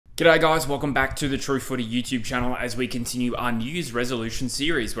G'day guys, welcome back to the True Footy YouTube channel as we continue our New Year's resolution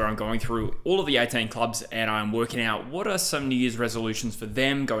series where I'm going through all of the 18 clubs and I'm working out what are some New Year's resolutions for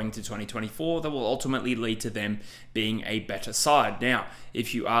them going to 2024 that will ultimately lead to them being a better side. Now,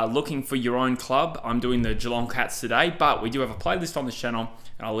 if you are looking for your own club, I'm doing the Geelong Cats today, but we do have a playlist on this channel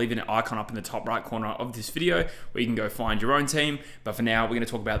and I'll leave an icon up in the top right corner of this video where you can go find your own team. But for now, we're going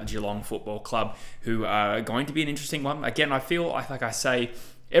to talk about the Geelong Football Club, who are going to be an interesting one. Again, I feel like I say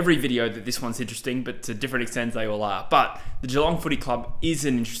every video that this one's interesting, but to different extents they all are. But the Geelong Footy Club is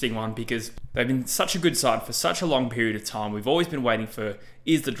an interesting one because they've been such a good side for such a long period of time. We've always been waiting for,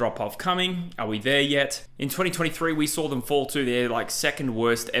 is the drop-off coming? Are we there yet? In 2023, we saw them fall to their second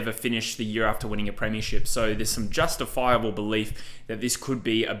worst ever finish the year after winning a premiership. So there's some justifiable belief that this could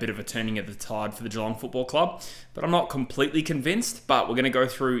be a bit of a turning of the tide for the Geelong Football Club. But I'm not completely convinced, but we're going to go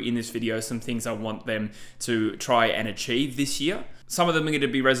through in this video some things I want them to try and achieve this year. Some of them are going to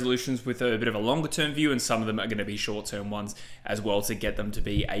be resolutions with a bit of a longer term view, and some of them are going to be short term ones as well to get them to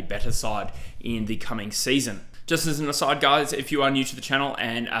be a better side in the coming season. Just as an aside, guys, if you are new to the channel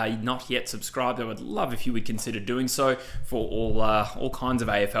and are not yet subscribed, I would love if you would consider doing so for all kinds of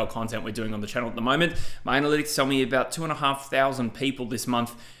AFL content we're doing on the channel at the moment. My analytics tell me about 2,500 people this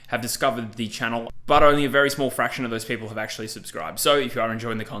month have discovered the channel, but only a very small fraction of those people have actually subscribed. So if you are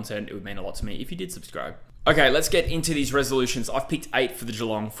enjoying the content, it would mean a lot to me if you did subscribe. Okay, let's get into these resolutions. I've picked 8 for the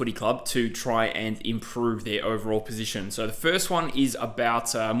Geelong Footy Club to try and improve their overall position. So the first one is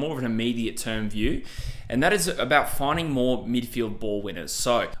about more of an immediate term view, and that is about finding more midfield ball winners.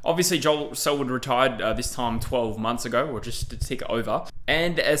 So obviously Joel Selwood retired this time 12 months ago, or just a tick over.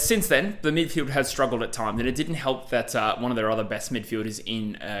 And since then, the midfield has struggled at times, and it didn't help that one of their other best midfielders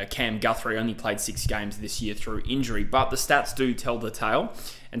in Cam Guthrie only played 6 games this year through injury. But the stats do tell the tale.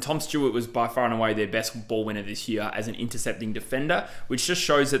 And Tom Stewart was by far and away their best ball winner this year as an intercepting defender, which just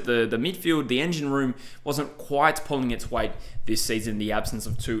shows that the midfield, the engine room, wasn't quite pulling its weight this season in the absence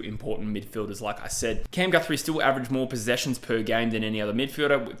of 2 important midfielders, like I said. Cam Guthrie still averaged more possessions per game than any other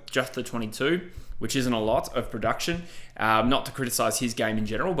midfielder with just the 22, which isn't a lot of production. Not to criticise his game in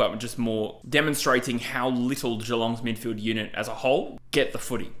general, but just more demonstrating how little Geelong's midfield unit as a whole get the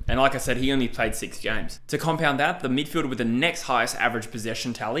footy. And like I said, he only played 6 games. To compound that, the midfielder with the next highest average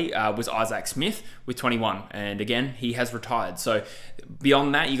possession tally was Isaac Smith with 21. And again, he has retired. So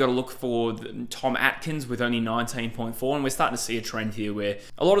beyond that, you got to look for Tom Atkins with only 19.4. And we're starting to see a trend here where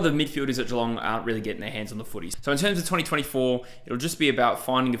a lot of the midfielders at Geelong aren't really getting their hands on the footy. So in terms of 2024, it'll just be about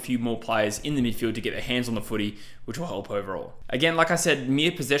finding a few more players in the midfield to get their hands on the footy, which will help overall. Again, like I said,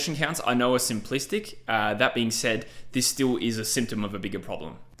 mere possession counts I know are simplistic. That being said, this still is a symptom of a bigger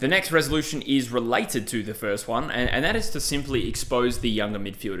problem. The next resolution is related to the first one, and that is to simply expose the younger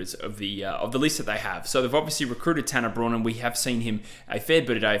midfielders of the list that they have. So they've obviously recruited Tanner Bruhn, and we have seen him a fair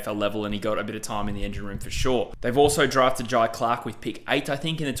bit at AFL level, and he got a bit of time in the engine room for sure. They've also drafted Jai Clark with pick 8, I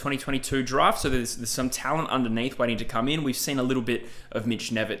think, in the 2022 draft, so there's some talent underneath waiting to come in. We've seen a little bit of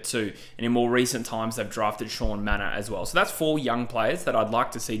Mitch Nevitt too, and in more recent times, they've drafted Sean Manor as well. So that's 4 young players that I'd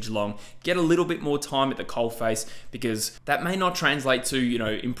like to see Geelong get a little bit more time at the coalface, because that may not translate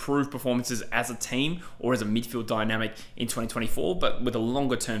to, improved performances as a team or as a midfield dynamic in 2024, but with a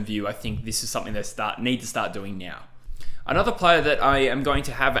longer term view, I think this is something they need to start doing now. Another player that I am going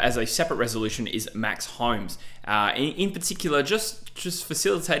to have as a separate resolution is Max Holmes. In particular, just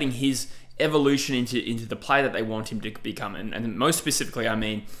facilitating his evolution into the player that they want him to become. And most specifically, I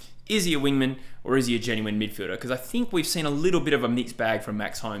mean, is he a wingman or is he a genuine midfielder? Because I think we've seen a little bit of a mixed bag from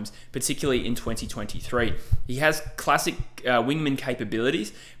Max Holmes, particularly in 2023. He has classic wingman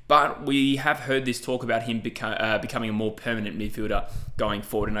capabilities, but we have heard this talk about him becoming a more permanent midfielder going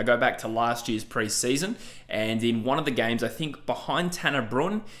forward. And I go back to last year's pre-season, and in one of the games, I think behind Tanner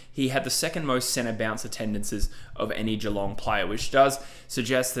Bruhn, he had the second most centre bounce attendances of any Geelong player, which does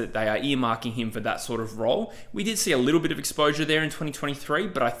suggest that they are earmarking him for that sort of role. We did see a little bit of exposure there in 2023,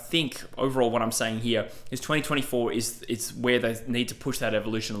 but I think overall what I'm saying here is 2024 is where they need to push that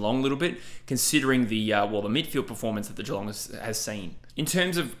evolution along a little bit, considering the midfield performance that the Geelong has seen. In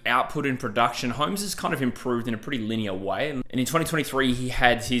terms of output and production, Holmes has kind of improved in a pretty linear way. And in 2023, he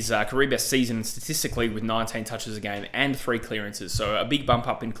had his career best season statistically with 19 touches a game and 3 clearances. So a big bump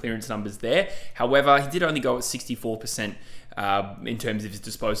up in clearance numbers there. However, he did only go at 64% in terms of his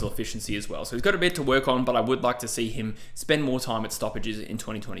disposal efficiency as well. So he's got a bit to work on, but I would like to see him spend more time at stoppages in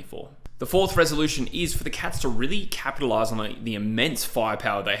 2024. The fourth resolution is for the Cats to really capitalise on the immense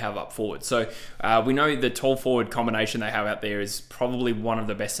firepower they have up forward. So we know the tall forward combination they have out there is probably one of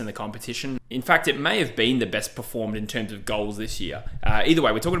the best in the competition. In fact, it may have been the best performed in terms of goals this year. Either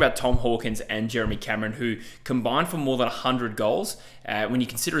way, we're talking about Tom Hawkins and Jeremy Cameron, who combined for more than 100 goals. When you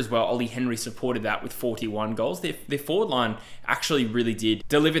consider as well, Ollie Henry supported that with 41 goals. Their forward line actually really did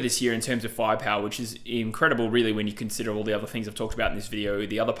deliver this year in terms of firepower, which is incredible, really, when you consider all the other things I've talked about in this video,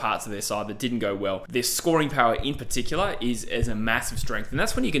 the other parts of their side that didn't go well. Their scoring power in particular is a massive strength. And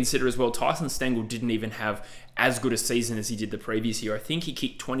that's when you consider as well, Tyson Stengel didn't even have as good a season as he did the previous year. I think he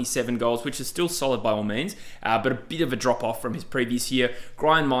kicked 27 goals, which is still solid by all means, but a bit of a drop off from his previous year.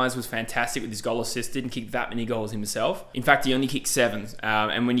 Brian Myers was fantastic with his goal assist, didn't kick that many goals himself. In fact, he only kicked 7.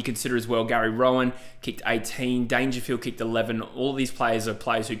 And when you consider as well, Gary Rowan kicked 18, Dangerfield kicked 11. All of these players are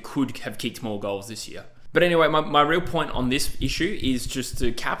players who could have kicked more goals this year. But anyway, my real point on this issue is just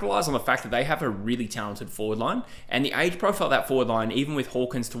to capitalise on the fact that they have a really talented forward line, and the age profile of that forward line, even with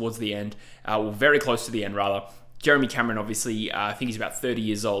Hawkins towards the end, or very close to the end rather. Jeremy Cameron, obviously, I think he's about 30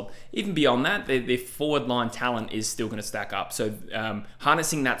 years old. Even beyond that, their forward line talent is still going to stack up. So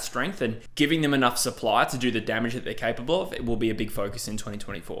harnessing that strength and giving them enough supply to do the damage that they're capable of, it will be a big focus in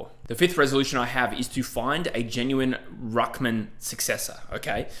 2024. The 5th resolution I have is to find a genuine ruckman successor,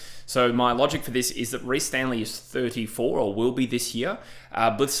 okay? So my logic for this is that Reece Stanley is 34 or will be this year.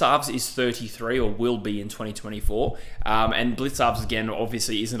 Blitzarves is 33 or will be in 2024. And Blitzarves, again,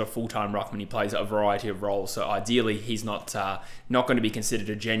 obviously isn't a full-time ruckman. He plays a variety of roles. So ideally, he's not going to be considered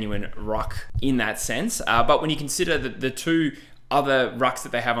a genuine ruck in that sense. But when you consider that the two other rucks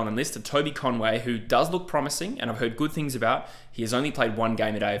that they have on the list are Toby Conway, who does look promising, and I've heard good things about. He has only played 1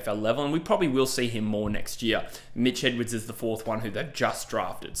 game at AFL level, and we probably will see him more next year. Mitch Edwards is the 4th one who they've just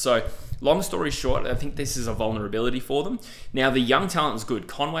drafted. So, long story short, I think this is a vulnerability for them. Now, the young talent is good.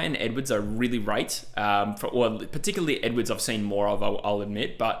 Conway and Edwards are really great. Particularly Edwards I've seen more of, I'll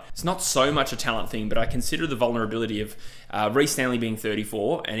admit, but it's not so much a talent thing, but I consider the vulnerability of Reece Stanley being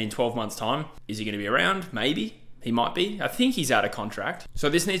 34, and in 12 months' time, is he going to be around? Maybe. He might be. I think he's out of contract. So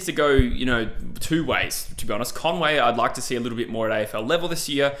this needs to go, 2 ways, to be honest. Conway, I'd like to see a little bit more at AFL level this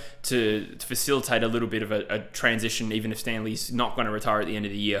year to facilitate a little bit of a transition, even if Stanley's not going to retire at the end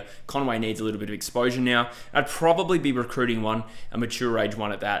of the year. Conway needs a little bit of exposure now. I'd probably be recruiting a mature age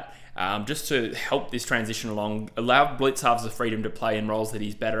one at that. Just to help this transition along, allow Blitzarves the freedom to play in roles that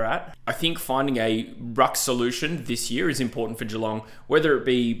he's better at. I think finding a ruck solution this year is important for Geelong, whether it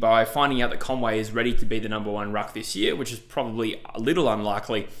be by finding out that Conway is ready to be the #1 ruck this year, which is probably a little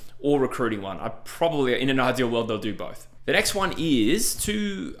unlikely, or recruiting one. In an ideal world, they'll do both. The next one is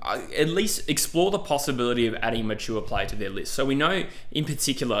to at least explore the possibility of adding mature play to their list. So we know in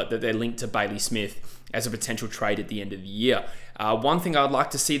particular that they're linked to Bailey Smith as a potential trade at the end of the year. One thing I'd like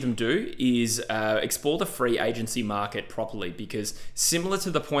to see them do is explore the free agency market properly, because similar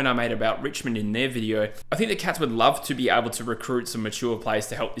to the point I made about Richmond in their video, I think the Cats would love to be able to recruit some mature players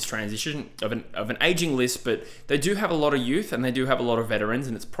to help this transition of an aging list, but they do have a lot of youth and they do have a lot of veterans,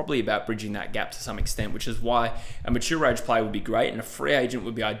 and it's probably about bridging that gap to some extent, which is why a mature age player would be great and a free agent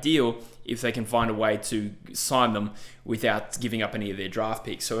would be ideal if they can find a way to sign them without giving up any of their draft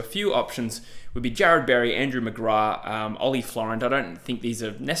picks. So a few options would be Jared Berry, Andrew McGrath, Ollie Florent. I don't think these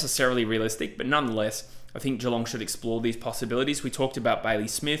are necessarily realistic, but nonetheless, I think Geelong should explore these possibilities. We talked about Bailey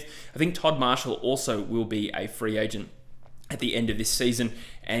Smith. I think Todd Marshall also will be a free agent at the end of this season,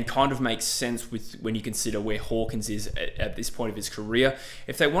 and kind of makes sense when you consider where Hawkins is at this point of his career.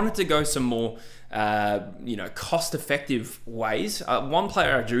 If they wanted to go some more cost-effective ways, one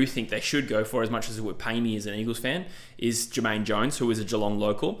player I do think they should go for, as much as it would pay me as an Eagles fan, is Jermaine Jones, who is a Geelong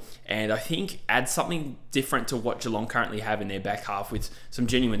local, and I think add something different to what Geelong currently have in their back half with some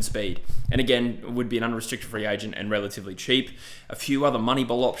genuine speed. And again, would be an unrestricted free agent and relatively cheap. A few other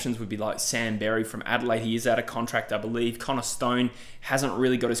Moneyball options would be like Sam Berry from Adelaide. He is out of contract, I believe. Connor Stone hasn't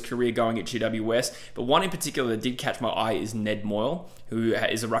really got his career going at GWS, but one in particular that did catch my eye is Ned Moyle, who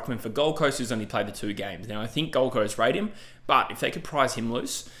is a ruckman for Gold Coast, who's only played the 2 games. Now, I think Gold Coast rate him, but if they could prize him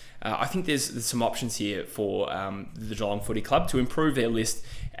loose, I think there's some options here for the Geelong Footy Club to improve their list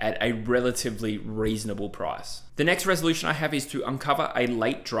at a relatively reasonable price. The next resolution I have is to uncover a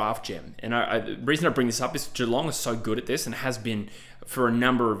late draft gem. And the reason I bring this up is Geelong is so good at this and has been for a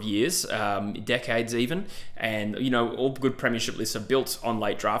number of years, decades even. And, all good premiership lists are built on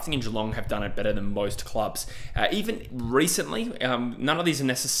late drafting, and Geelong have done it better than most clubs. Even recently, none of these are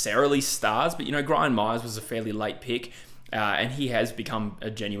necessarily stars, but, Brian Myers was a fairly late pick. And he has become a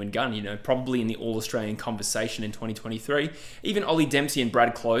genuine gun, probably in the All-Australian conversation in 2023. Even Ollie Dempsey and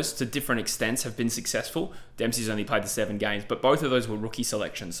Brad Close, to different extents, have been successful. Dempsey's only played the 7 games, but both of those were rookie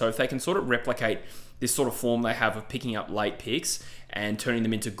selections. So if they can sort of replicate this sort of form they have of picking up late picks and turning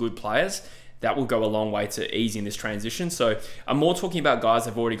them into good players, that will go a long way to easing this transition. So I'm more talking about guys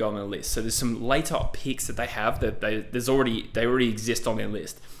that have already got on the list. So there's some later picks that they have that they already exist on their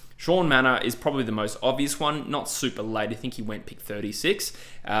list. Sean Manor is probably the most obvious one, not super late. I think he went pick 36.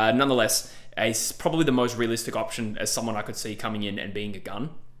 Nonetheless, probably the most realistic option as someone I could see coming in and being a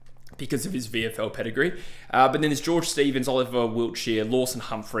gun because of his VFL pedigree. But then there's George Stevens, Oliver Wiltshire, Lawson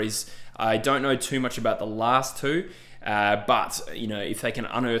Humphreys. I don't know too much about the last two, but if they can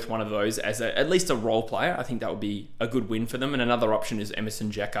unearth one of those as at least a role player, I think that would be a good win for them. And another option is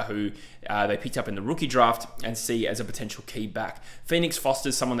Emerson Jeka, who they picked up in the rookie draft and see as a potential key back. Phoenix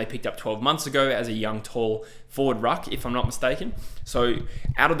Foster's someone they picked up 12 months ago as a young, tall forward ruck, if I'm not mistaken. So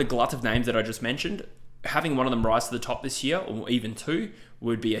out of the glut of names that I just mentioned, having one of them rise to the top this year, or even two,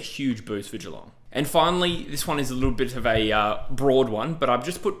 would be a huge boost for Geelong. And finally, this one is a little bit of a broad one, but I've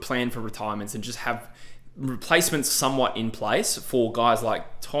just put plan for retirements and just have replacements somewhat in place for guys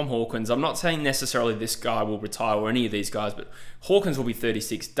like Tom Hawkins. I'm not saying necessarily this guy will retire or any of these guys, but Hawkins will be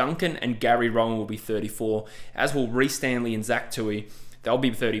 36. Duncan and Gary Rowan will be 34, as will Reece Stanley and Zach Tui. They'll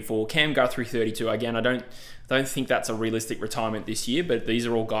be 34. Cam Guthrie, 32. Again, I don't think that's a realistic retirement this year, but these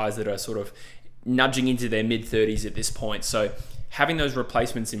are all guys that are sort of nudging into their mid-30s at this point. So having those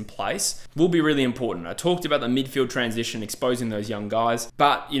replacements in place will be really important. I talked about the midfield transition, exposing those young guys,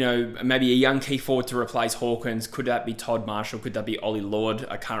 but maybe a young key forward to replace Hawkins. Could that be Todd Marshall? Could that be Ollie Lord?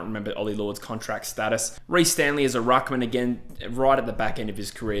 I can't remember Ollie Lord's contract status. Reece Stanley as a ruckman, again, right at the back end of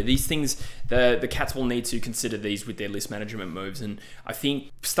his career. These things, the Cats will need to consider these with their list management moves, and I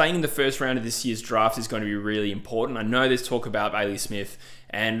think staying in the first round of this year's draft is going to be really important. I know there's talk about Bailey Smith,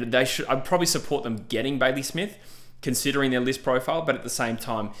 and I'd probably support them getting Bailey Smith, considering their list profile, but at the same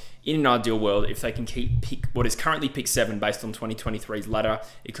time, in an ideal world, if they can pick what is currently pick 7 based on 2023's ladder,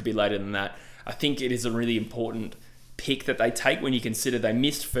 it could be later than that. I think it is a really important pick that they take when you consider they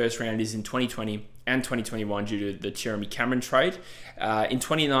missed first rounders in 2020 and 2021 due to the Jeremy Cameron trade. In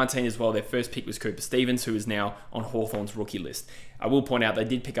 2019 as well, their first pick was Cooper Stevens, who is now on Hawthorn's rookie list. I will point out they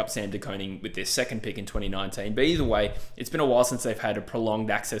did pick up Sam de Koning with their second pick in 2019, but either way, it's been a while since they've had a prolonged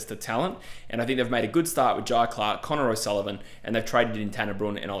access to talent, and I think they've made a good start with Jai Clark, Connor O'Sullivan, and they've traded in Tanner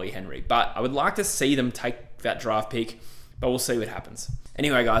Brun and Ollie Henry. But I would like to see them take that draft pick, but we'll see what happens.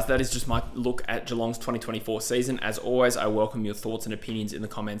 Anyway, guys, that is just my look at Geelong's 2024 season. As always, I welcome your thoughts and opinions in the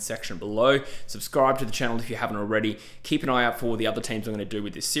comments section below. Subscribe to the channel if you haven't already. Keep an eye out for the other teams I'm going to do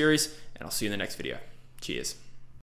with this series, and I'll see you in the next video. Cheers.